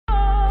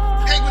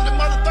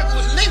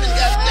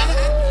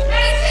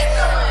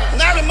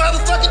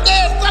motherfucking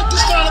dad. Fuck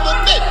this son of a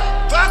bitch.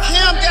 Fuck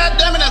him,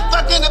 goddammit, and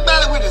fuck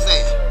anybody with his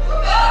ass.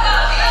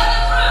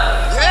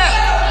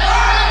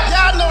 Yeah.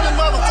 Y'all know the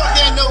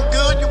motherfucker ain't no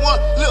good. You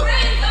want, look.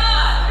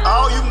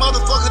 All you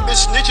motherfuckers been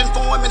snitching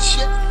for him and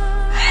shit.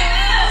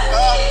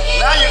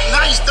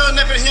 Now you standing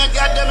up in here,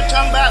 goddammit,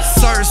 talking about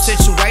certain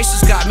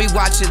situations got me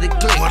watching the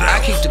click.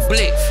 I keep the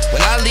blick.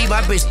 When I leave,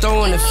 my bitch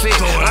throwing the fit.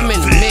 I'm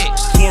in the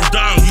mix. Fourth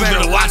down, you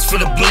better watch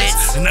for the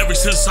blitz. And ever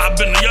since I've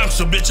been a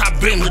youngster, bitch, I've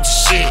been with the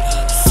shit.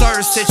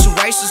 Certain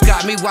situations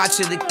got me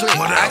watching the click.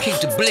 I keep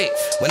the blick.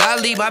 When I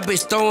leave, my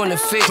bitch throwing the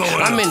fit.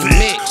 I'm in the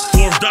mix.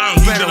 Fourth down,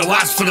 you better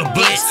watch for the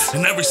blitz.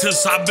 And ever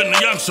since I've been a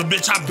youngster,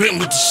 bitch, I've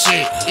been with the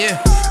shit. Yeah.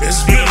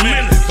 It's been a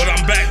minute, but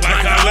I'm back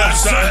like I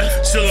left, son.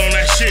 Still on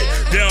that shit.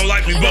 They don't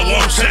like me, but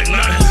won't check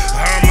nothing.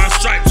 I earned my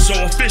stripes, so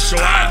official,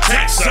 I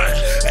attack, son.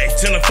 Hey,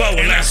 10 to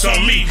 4, and that's on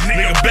me,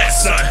 nigga, bet,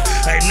 son.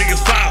 Hey, niggas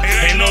foul,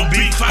 ain't no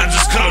beef, I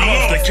just cut them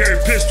off. They carry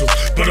pistols,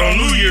 but on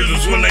New Year's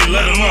is when they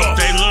let them off.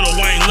 They little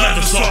Wayne let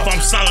us off,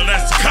 I'm solid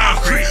as the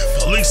concrete.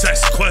 Police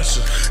ask the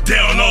question, they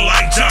don't know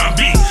like John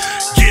B.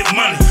 Get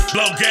money,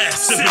 blow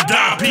gas, sip it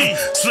Don P.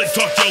 Slick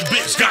talk your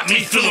bitch, got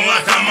me feeling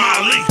like I'm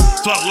Ali.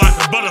 Fuck like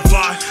a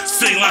butterfly,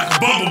 sting like a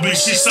bumblebee.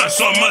 She sucks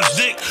so much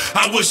dick,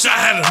 I wish I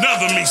had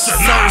another me.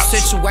 Certain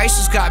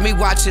situations got me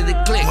watching the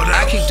click.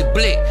 I keep the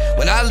blick.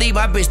 When I leave,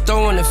 my bitch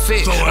throwing the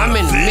fit. I'm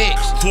in the mix.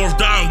 Fourth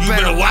down, you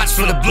better watch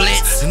for the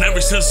blitz. And ever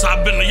since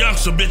I've been a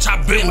youngster, bitch,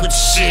 I've been with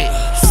the shit.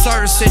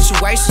 Certain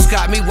situations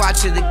got me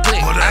watching the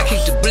click. I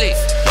keep the blick.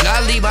 When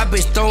I leave, my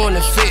bitch throwing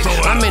the fit.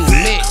 I'm in the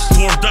mix.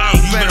 Fourth down,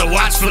 you better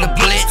watch for the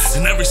blitz.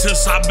 And ever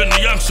since I've been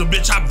a youngster,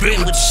 bitch, I've been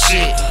with the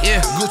shit.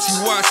 Yeah. Gucci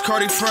watch,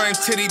 Cardi frame,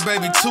 titty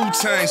baby, 2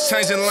 chains,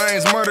 changing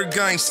lanes, murder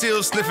gang,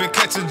 still sniffing,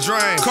 catch a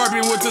drain.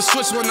 Carbon with the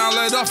switch when I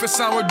let off, it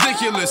sound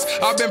ridiculous.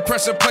 I've been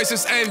pressing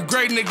places 8th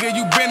grade, nigga,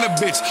 you been a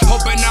bitch.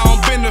 Hoping now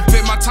I'm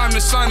benefit, my time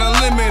to shine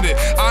unlimited.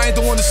 I ain't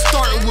the one to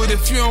start with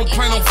if you don't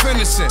plan on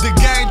finishing. The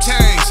game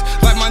changed,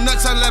 like my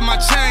nuts, I let my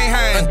chain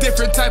hang. A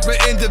different type of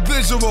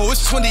individual,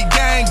 it's 20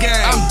 gang.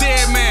 I'm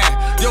dead man,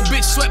 your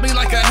bitch sweat me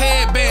like a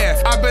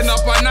headband. I've been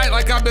up all night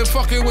like I've been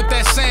fucking with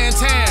that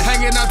santan.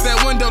 Hanging out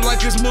that window like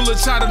it's Mullah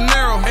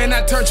Chadanero. And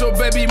I turned your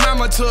baby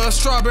mama to a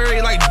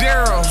strawberry like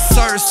Daryl.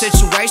 Certain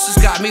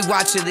situations got me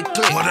watching the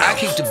click. I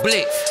keep the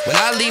blick. When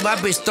I leave, my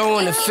bitch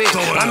throwing the fit.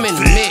 I'm in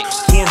the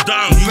mix. Fourth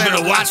down, you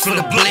better watch for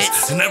the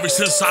blitz. And ever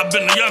since I've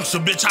been a youngster,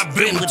 bitch, I've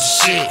been with the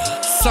shit.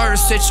 Certain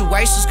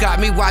situations got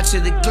me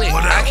watching the click.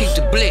 I keep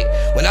the blick.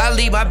 When I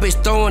leave, my bitch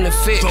throwing the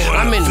fit.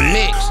 I'm in the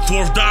mix.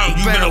 Fourth down,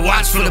 you better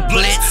watch for the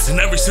blitz. And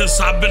ever since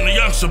I've been a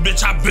youngster,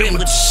 bitch, I've been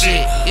with the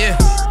shit. Yeah.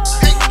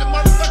 Hey, when the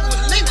motherfucker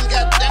was leaving,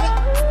 goddammit.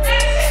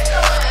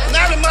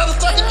 Now the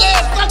motherfucking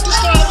dad, fuck this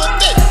son of a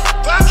bitch.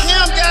 Fuck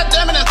him,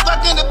 goddammit, and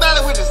fuck anybody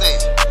with his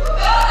ass.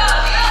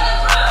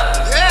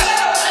 Yeah.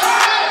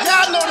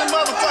 Y'all know the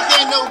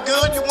motherfucker ain't no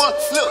good. You want,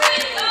 look.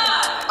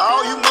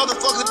 All you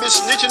motherfuckers been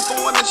snitching for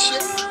him and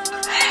shit.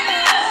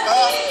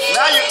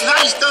 Now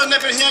you standing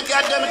up in here,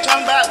 goddammit,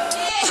 talking about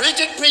preach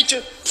it,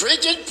 preacher,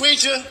 preach it,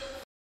 preacher.